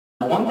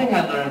One thing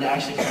I learned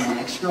actually from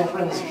my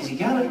ex-girlfriend is you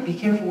gotta be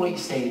careful what you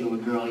say to a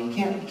girl. You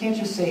can't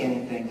just say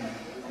anything.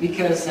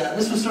 Because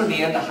this was sort of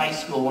the end of high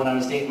school when I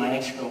was dating my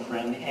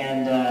ex-girlfriend,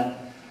 and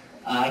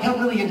I got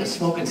really into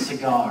smoking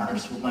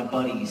cigars with my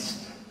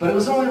buddies. But it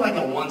was only like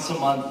a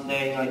once-a-month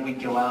thing, like we'd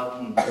go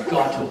out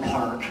to a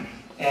park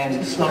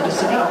and smoke a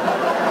cigar.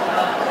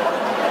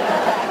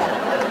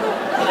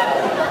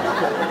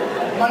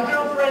 My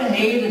girlfriend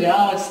hated it.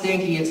 Oh, it's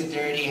stinky, it's a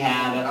dirty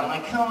habit. I'm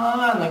like, come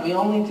on, like we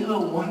only do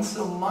it once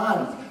a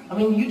month. I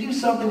mean, you do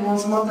something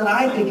once a month that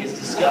I think is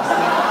disgusting.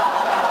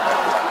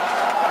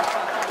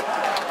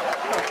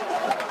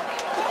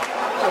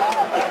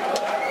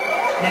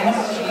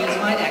 Hence, she is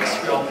my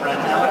ex-girlfriend.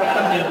 Now I got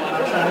a new one.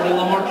 I'm trying to be a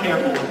little more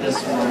careful with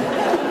this one.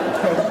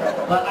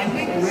 But I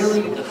think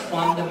really the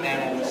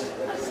fundamentals.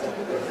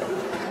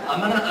 I'm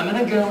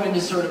gonna go into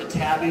sort of a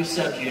taboo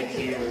subject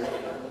here.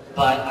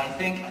 But I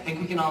think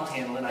we can all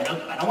handle it. I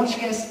don't want you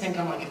guys to think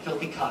I'm like a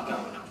filthy cock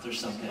on mouth or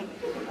something.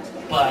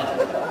 But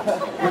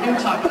we're going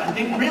to talk, I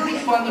think really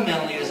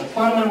fundamentally, there's a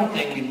fundamental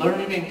thing, we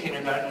learned it in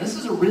kindergarten. This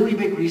is a really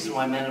big reason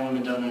why men and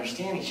women don't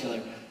understand each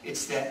other.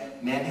 It's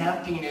that men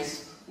have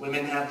penis,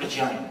 women have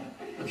vagina.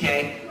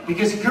 Okay?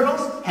 Because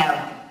girls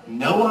have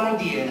no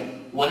idea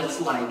what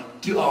it's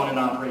like to own and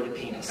operate a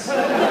penis. And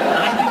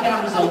I think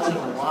that results in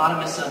a lot of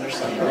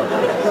misunderstanding.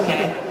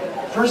 Okay?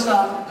 First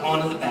off,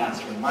 going to the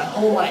bathroom. My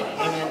whole life,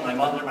 women, my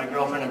mother, my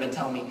girlfriend have been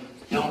telling me,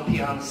 don't pee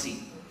on the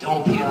seat.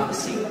 Don't pee on the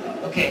seat.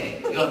 Okay,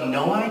 you have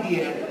no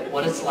idea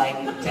what it's like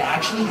to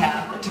actually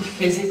have to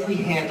physically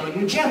handle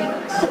your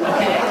genitals.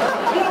 Okay?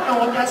 You don't know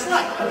what that's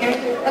like.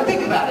 Okay? Now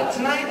think about it.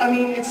 Tonight, I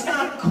mean, it's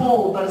not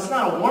cold, but it's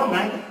not a warm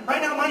night.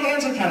 Right now, my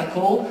hands are kind of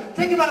cold.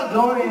 Think about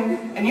going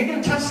in, and you're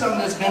going to touch something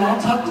that's been all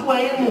tucked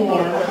away and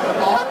warm,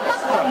 all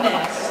this little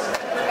nest,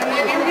 and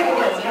then you're going to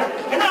go there,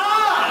 and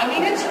I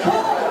mean, it's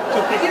cold.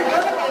 And you're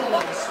going to get a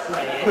little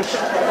sprayish.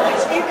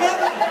 It's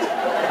inevitable.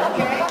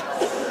 Okay?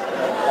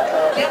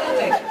 The other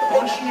thing,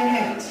 washing your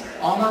hands.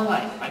 All my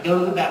life, I go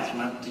to the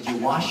bathroom. Did you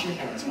wash your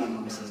hands? My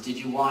mom says, did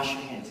you wash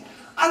your hands?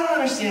 I don't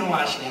understand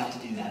why I should have to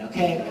do that,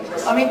 okay?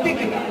 I mean,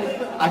 think about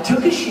it. I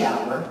took a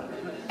shower,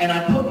 and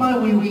I put my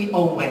wee-wee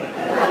away.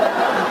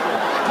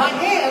 My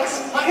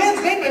hands,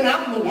 they've been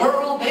out in the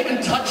world. They've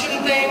been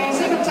touching things.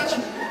 They've been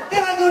touching.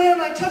 Then I go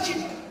down and I touch it.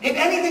 If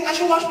anything, I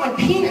should wash my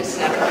penis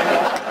after I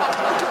go.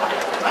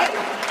 Right?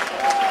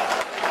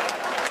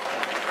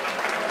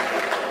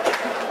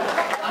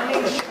 I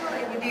mean, sure,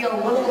 it would be a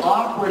little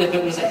awkward if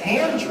it was a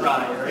hand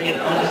dryer, you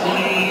know.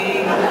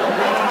 It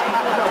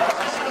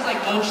was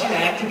like motion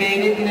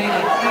activated, you know,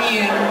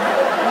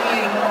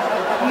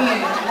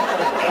 like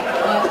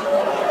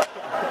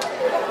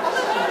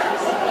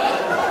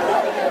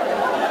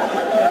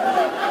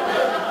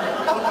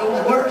But the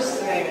worst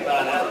thing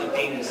about having a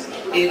penis,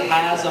 it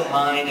has a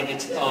mind of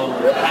its own.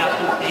 You have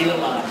to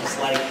realize,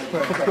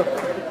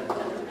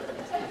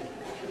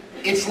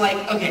 it's like,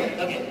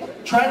 okay.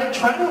 Try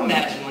to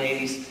imagine,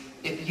 ladies,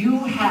 if you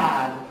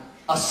had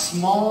a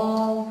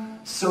small,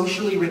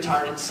 socially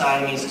retarded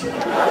Siamese twin.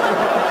 Okay?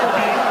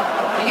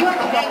 And you have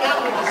to hang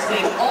out with this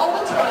thing all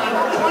the time,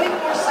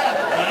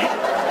 24/7, right?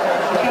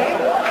 Okay?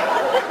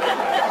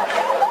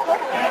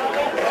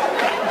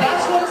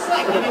 That's what it's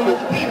like living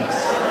with a penis.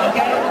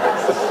 Okay?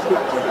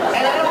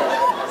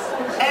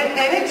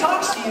 And it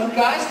talks to you,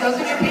 guys.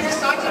 Doesn't your penis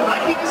talk to you? My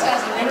penis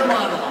has an inner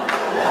monologue.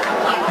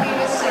 My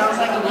penis sounds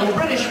like a little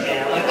British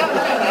man. Like,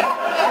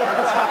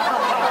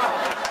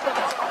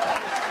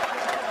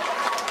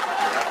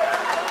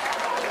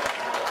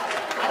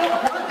 I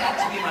don't want that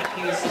to be my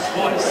penis's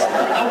voice.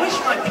 I wish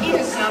my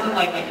penis sounded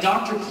like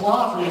Dr.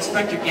 Claw from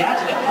Inspector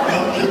Gadget.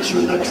 I'll get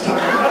you next time.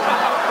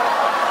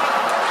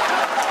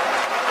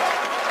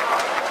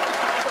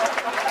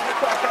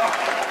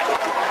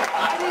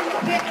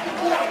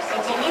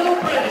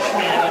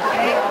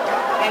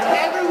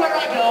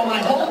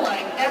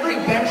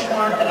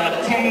 That I've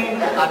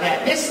attained, I've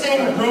had this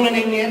thing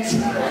ruining it.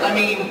 I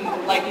mean,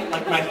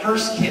 like my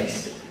first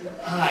kiss.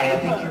 Hi, I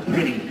think you're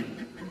pretty.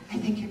 I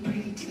think you're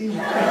pretty too.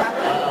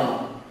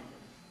 Oh.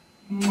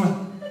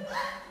 Mwah.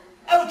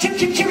 Oh, chip,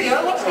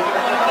 cheerio. What's going on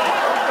with that?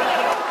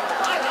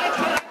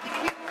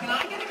 Can I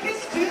get a kiss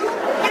too?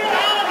 Get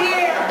out of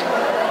here!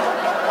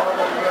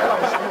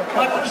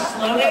 My first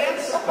slow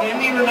dance?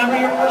 Andy, remember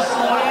your first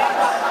slow dance?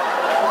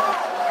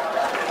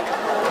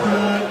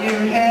 Put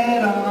your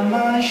head on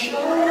my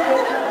shoulder.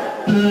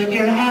 Put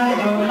your hand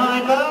on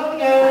my boner.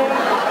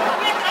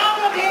 Get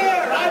out of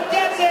here! I'm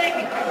dancing!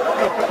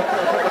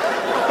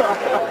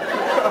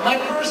 My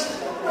first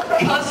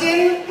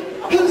cousin?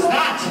 Who's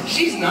that?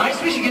 She's nice.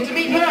 We should get to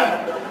meet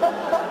her.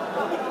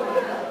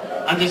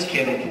 I'm just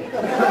kidding.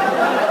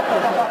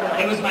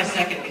 It was my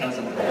second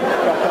cousin.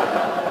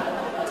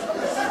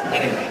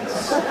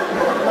 Anyways.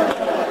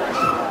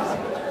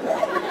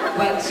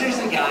 But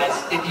seriously, guys,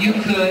 if you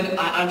could,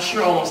 I'm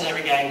sure almost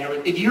every guy in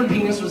here, if your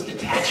penis was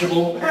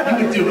detachable,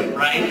 you would do it,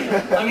 right?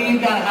 I mean,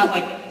 you've got to have,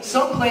 like,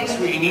 some place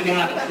where you need to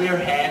have a clear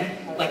head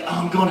like, oh,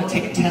 I'm going to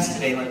take a test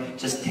today. Like,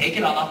 just take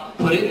it off,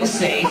 put it in the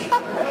safe,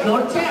 go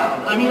to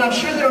town. I mean, I'm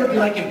sure there would be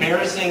like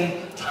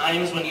embarrassing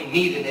times when you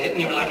needed it,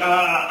 and you were like,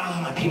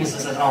 oh, my penis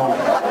is at home.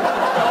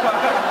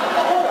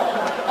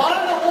 On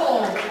the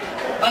whole,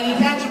 a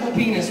detachable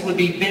penis would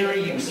be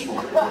very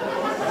useful.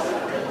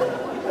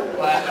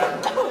 But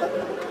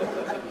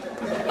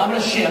I'm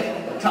going to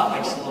shift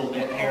topics a little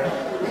bit here.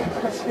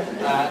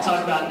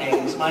 Talk about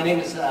names. My name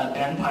is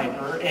Ben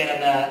Piper,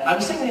 and I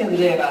was thinking the other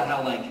day about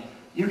how, like,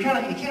 you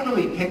can't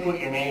really pick what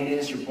your name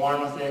is, you're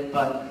born with it,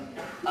 but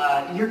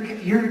your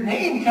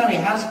name kind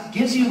of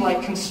gives you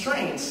like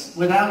constraints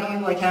without you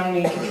like having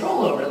any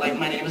control over it. Like,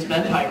 my name is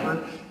Ben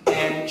Piper,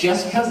 and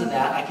just because of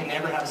that, I can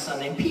never have a son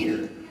named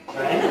Peter,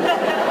 right?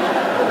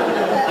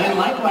 I mean,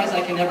 likewise,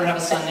 I can never have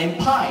a son named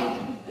Pied.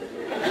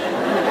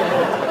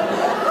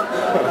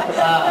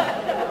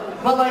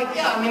 But like,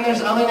 yeah, I mean,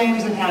 there's other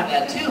names that have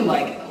that too,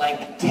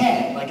 like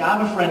Ted. Like, I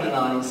have a friend in the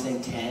audience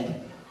named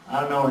Ted.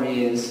 I don't know where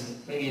he is.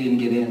 Maybe he didn't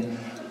get in.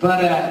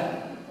 But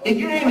if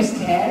your name is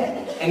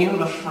Ted and you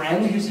have a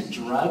friend who's a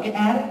drug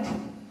addict,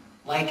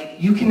 like,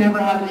 you can never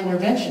have an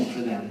intervention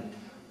for them.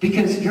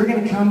 Because you're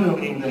going to come to him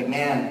and you'll be like,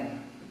 man,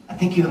 I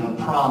think you have a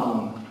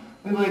problem.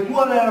 And he'll be like,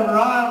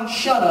 whatever,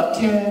 shut up,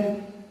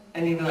 Ted.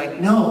 And he'll be like,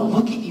 no,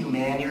 look at you,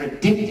 man, you're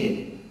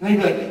addicted. And then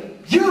he'll be like,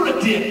 you're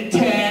addicted,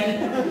 Ted.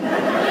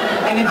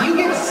 And if you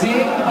get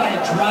zigged by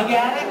a drug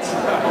addict,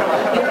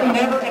 they're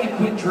never going to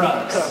quit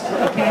drugs,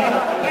 okay?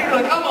 They're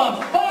like, I'm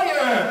on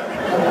fire!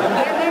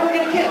 They're never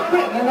going to get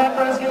quit, and then that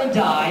friend's going to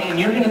die, and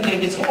you're going to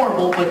think it's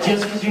horrible, but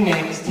just because your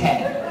name is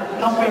Ted.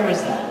 How fair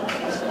is that?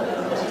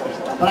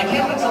 But I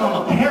can't wait till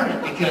I'm a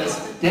parent,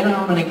 because then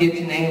I'm going to get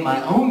to name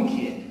my own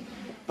kid.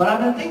 But I've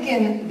been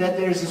thinking that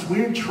there's this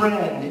weird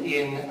trend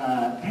in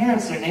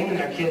parents, they're naming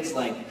their kids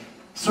like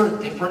sort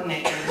of different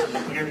names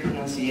with weird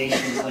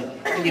pronunciations.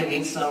 Like, you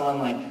meet someone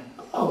like,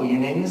 oh, your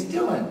name is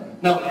Dylan.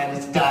 No, man,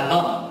 it's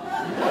Dylan.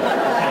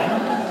 Okay?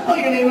 Oh,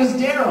 your name is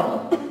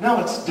Daryl. No,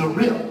 it's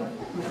Daryl.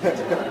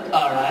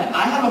 Alright,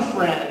 I have a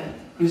friend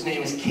whose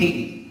name is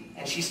Katie,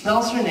 and she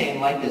spells her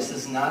name like this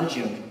is not a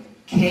joke.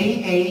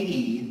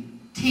 Kaetyi.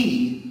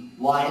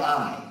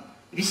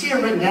 If you see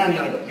her written down,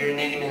 you're like, your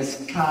name is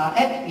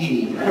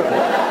Kaetyi.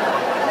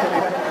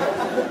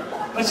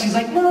 But she's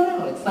like,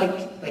 no, it's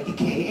like the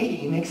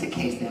K-A-E makes a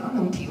K sound,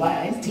 and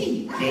T-Y-I is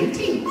T.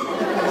 K-T.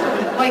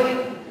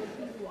 Like,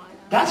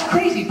 that's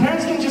crazy.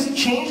 Parents can just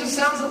change the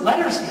sounds that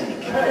letters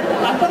make.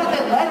 I thought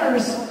that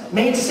letters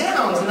made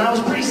sounds, and that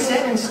was pretty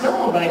set in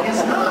stone, but I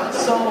guess not.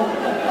 So,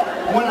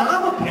 when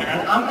I'm a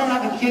parent, I'm going to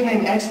have a kid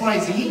named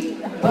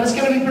XYZ, but it's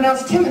going to be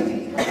pronounced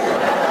Timothy.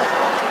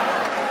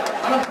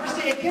 On the first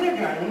day of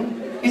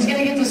kindergarten, he's going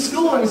to get to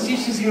school, and his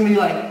teacher's going to be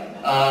like,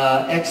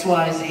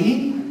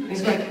 XYZ?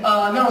 He's like,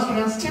 no, it's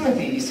pronounced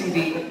Timothy. You see,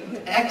 the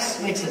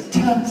X makes a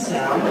T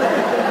sound,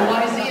 and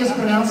YZ is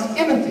pronounced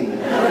Timothy.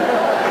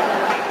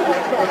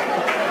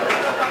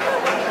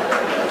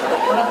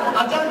 But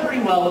I've done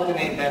pretty well with the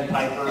name Ben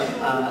Piper,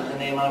 the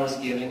name I was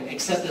given,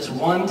 except this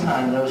one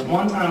time. There was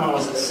one time I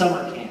was at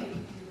summer camp.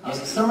 I was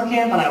at summer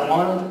camp, and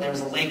there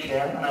was a lake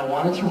there, and I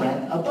wanted to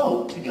rent a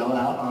boat to go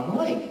out on the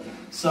lake.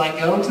 So I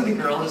go to the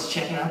girl that's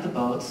checking out the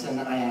boats, and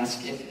I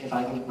ask if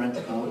I can rent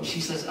a boat, and she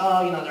says,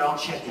 oh, they're all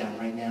checked out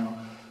right now.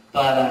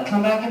 But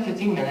come back in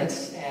 15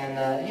 minutes and,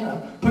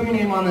 put your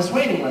name on this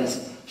waiting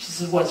list. She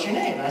says, what's your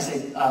name? And I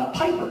say,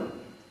 Piper.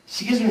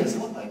 She gives me this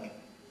look like,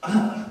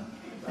 oh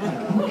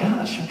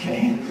gosh,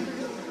 okay.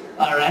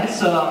 All right,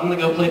 so I'm going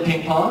to go play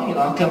ping pong, and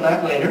I'll come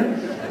back later.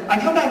 I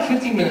come back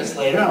 15 minutes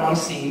later. I want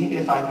to see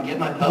if I can get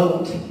my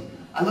boat.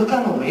 I look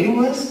on the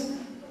waiting list.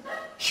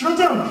 She wrote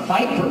down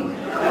Viper.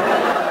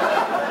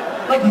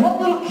 Like, what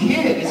little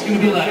kid is going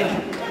to be like,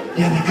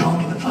 yeah, they call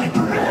me the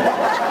Viper.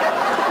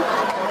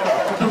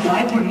 The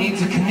Viper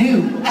needs a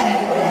canoe. Yeah,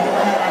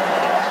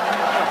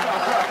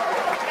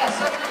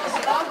 someone else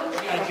thought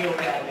you got Joe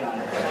Bad Guy.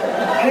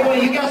 Anyway,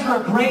 you guys were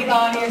a great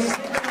audience.